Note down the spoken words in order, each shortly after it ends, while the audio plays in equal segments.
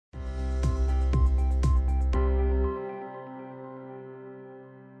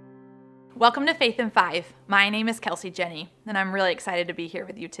Welcome to Faith in 5. My name is Kelsey Jenny, and I'm really excited to be here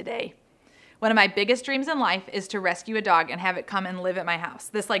with you today. One of my biggest dreams in life is to rescue a dog and have it come and live at my house.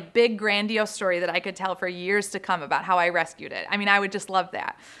 This big grandiose story that I could tell for years to come about how I rescued it. I mean, I would just love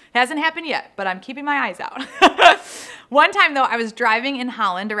that. It hasn't happened yet, but I'm keeping my eyes out. One time though, I was driving in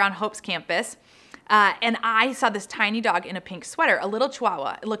Holland around Hope's campus, and I saw this tiny dog in a pink sweater, a little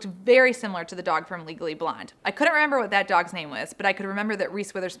Chihuahua. It looked very similar to the dog from Legally Blonde. I couldn't remember what that dog's name was, but I could remember that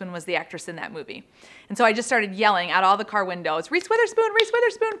Reese Witherspoon was the actress in that movie. And so I just started yelling out all the car windows, Reese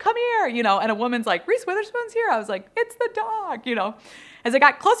Witherspoon, come here, and a woman's like, Reese Witherspoon's here. I was like, it's the dog, As I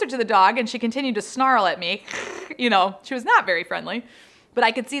got closer to the dog and she continued to snarl at me, she was not very friendly. But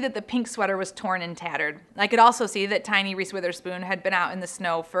I could see that the pink sweater was torn and tattered. I could also see that tiny Reese Witherspoon had been out in the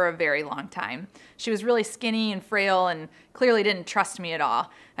snow for a very long time. She was really skinny and frail and clearly didn't trust me at all.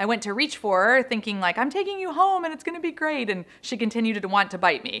 I went to reach for her thinking I'm taking you home and it's going to be great. And she continued to want to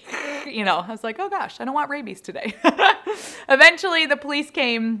bite me. I was like, oh gosh, I don't want rabies today. Eventually the police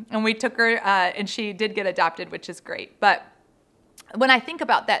came and we took her and she did get adopted, which is great. But when I think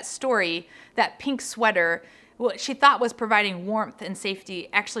about that story, that pink sweater, what she thought was providing warmth and safety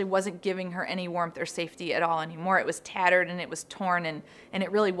actually wasn't giving her any warmth or safety at all anymore. It was tattered and it was torn and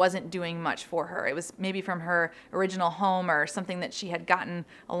it really wasn't doing much for her. It was maybe from her original home or something that she had gotten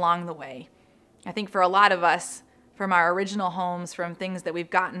along the way. I think for a lot of us, from our original homes, from things that we've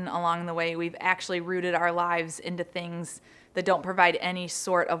gotten along the way, we've actually rooted our lives into things that don't provide any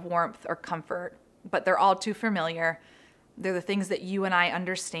sort of warmth or comfort, but they're all too familiar. They're the things that you and I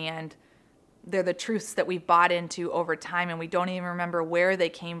understand. They're the truths that we've bought into over time, and we don't even remember where they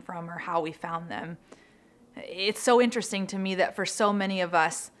came from or how we found them. It's so interesting to me that for so many of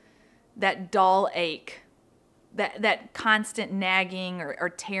us, that dull ache, that constant nagging or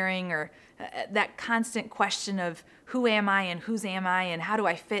tearing, or that constant question of who am I and whose am I and how do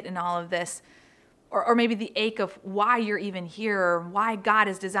I fit in all of this, or maybe the ache of why you're even here or why God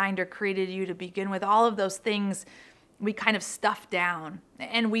has designed or created you to begin with, all of those things we kind of stuff down,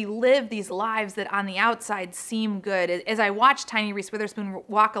 and we live these lives that on the outside seem good. As I watched tiny Reese Witherspoon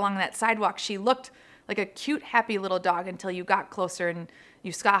walk along that sidewalk, she looked like a cute, happy little dog until you got closer and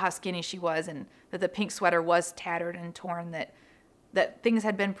you saw how skinny she was and that the pink sweater was tattered and torn, that things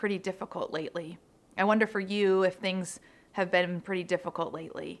had been pretty difficult lately. I wonder for you if things have been pretty difficult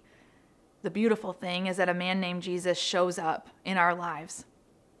lately. The beautiful thing is that a man named Jesus shows up in our lives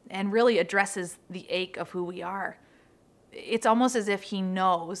and really addresses the ache of who we are. It's almost as if he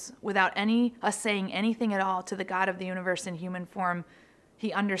knows, without us saying anything at all to the God of the universe in human form,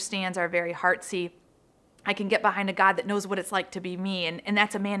 he understands our very heart. See, I can get behind a God that knows what it's like to be me, and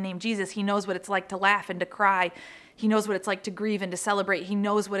that's a man named Jesus. He knows what it's like to laugh and to cry. He knows what it's like to grieve and to celebrate. He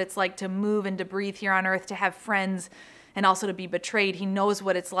knows what it's like to move and to breathe here on earth, to have friends, and also to be betrayed. He knows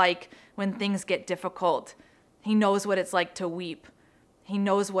what it's like when things get difficult. He knows what it's like to weep. He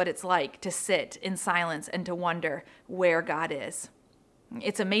knows what it's like to sit in silence and to wonder where God is.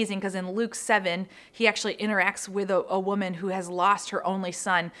 It's amazing because in Luke 7, he actually interacts with a woman who has lost her only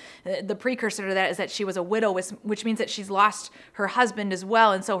son. The precursor to that is that she was a widow, which means that she's lost her husband as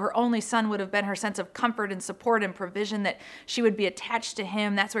well. And so her only son would have been her sense of comfort and support and provision, that she would be attached to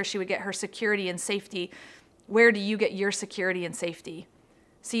him. That's where she would get her security and safety. Where do you get your security and safety?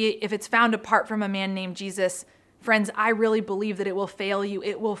 See, if it's found apart from a man named Jesus, friends, I really believe that it will fail you,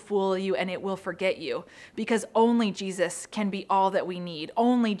 it will fool you, and it will forget you, because only Jesus can be all that we need.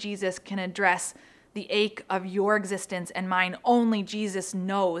 Only Jesus can address the ache of your existence and mine. Only Jesus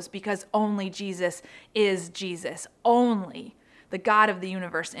knows, because only Jesus is Jesus. Only the God of the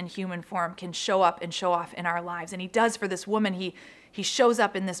universe in human form can show up and show off in our lives. And he does for this woman. He shows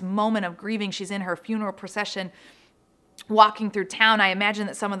up in this moment of grieving. She's in her funeral procession, walking through town. I imagine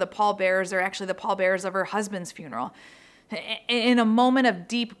that some of the pallbearers are actually the pallbearers of her husband's funeral. In a moment of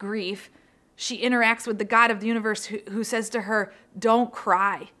deep grief, she interacts with the God of the universe who says to her, don't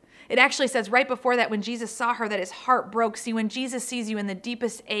cry. It actually says right before that, when Jesus saw her, that his heart broke. See, when Jesus sees you in the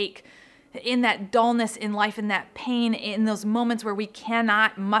deepest ache, in that dullness in life, in that pain, in those moments where we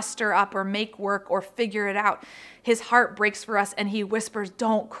cannot muster up or make work or figure it out, his heart breaks for us and he whispers,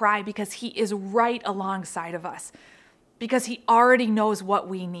 don't cry, because he is right alongside of us. Because he already knows what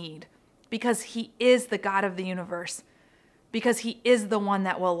we need, because he is the God of the universe, because he is the one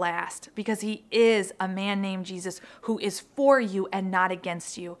that will last, because he is a man named Jesus who is for you and not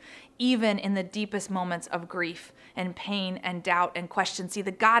against you, even in the deepest moments of grief and pain and doubt and question. See, the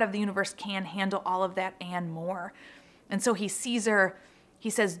God of the universe can handle all of that and more. And so he sees her He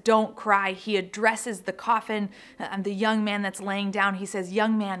says, don't cry. He addresses the coffin and the young man that's laying down. He says,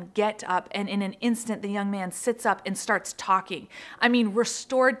 young man, get up. And in an instant, the young man sits up and starts talking. I mean,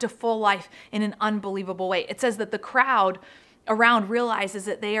 restored to full life in an unbelievable way. It says that the crowd around realizes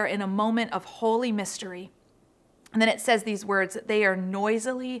that they are in a moment of holy mystery. And then it says these words, that they are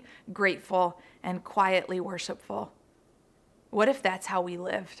noisily grateful and quietly worshipful. What if that's how we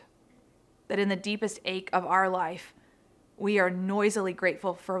lived? That in the deepest ache of our life, we are noisily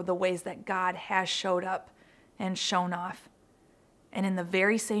grateful for the ways that God has showed up and shown off. And in the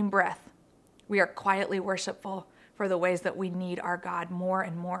very same breath, we are quietly worshipful for the ways that we need our God more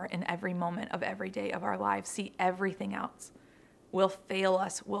and more in every moment of every day of our lives. See, everything else will fail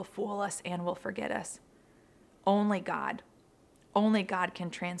us, will fool us, and will forget us. Only God can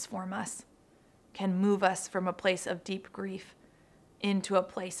transform us, can move us from a place of deep grief into a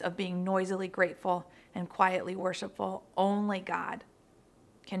place of being noisily grateful and quietly worshipful. Only God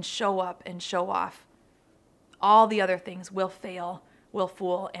can show up and show off. All the other things will fail, will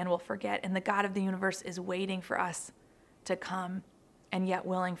fool, and will forget. And the God of the universe is waiting for us to come, and yet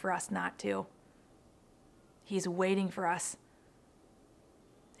willing for us not to. He's waiting for us,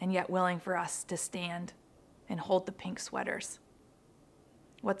 and yet willing for us to stand and hold the pink sweaters.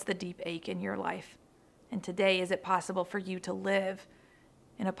 What's the deep ache in your life? And today, is it possible for you to live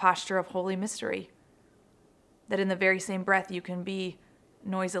in a posture of holy mystery? That in the very same breath, you can be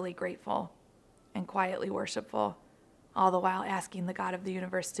noisily grateful and quietly worshipful, all the while asking the God of the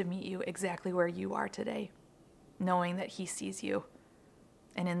universe to meet you exactly where you are today, knowing that he sees you.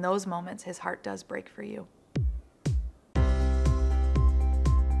 And in those moments, his heart does break for you.